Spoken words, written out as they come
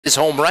His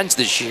home runs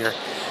this year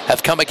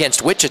have come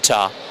against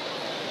Wichita.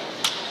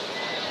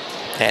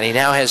 And he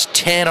now has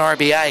 10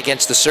 RBI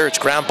against the Surge.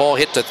 Ground ball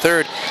hit to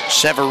third.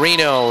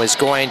 Severino is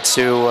going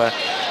to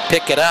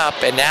pick it up,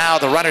 and now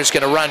the runner's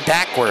going to run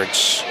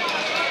backwards.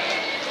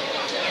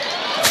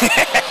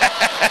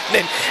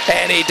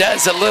 and he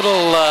does a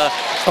little,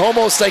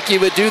 almost like you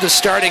would do the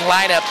starting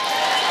lineup,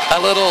 a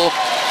little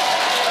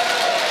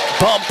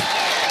bump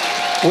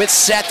with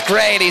Seth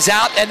Gray, and he's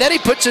out, and then he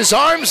puts his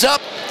arms up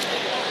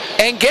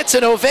and gets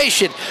an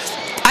ovation.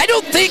 I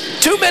don't think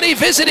too many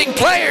visiting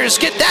players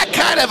get that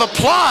kind of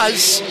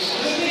applause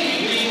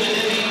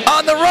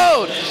on the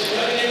road.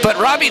 But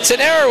Robbie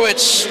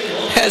Tenerowicz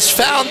has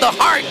found the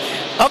heart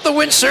of the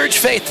Wind Surge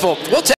faithful. We'll take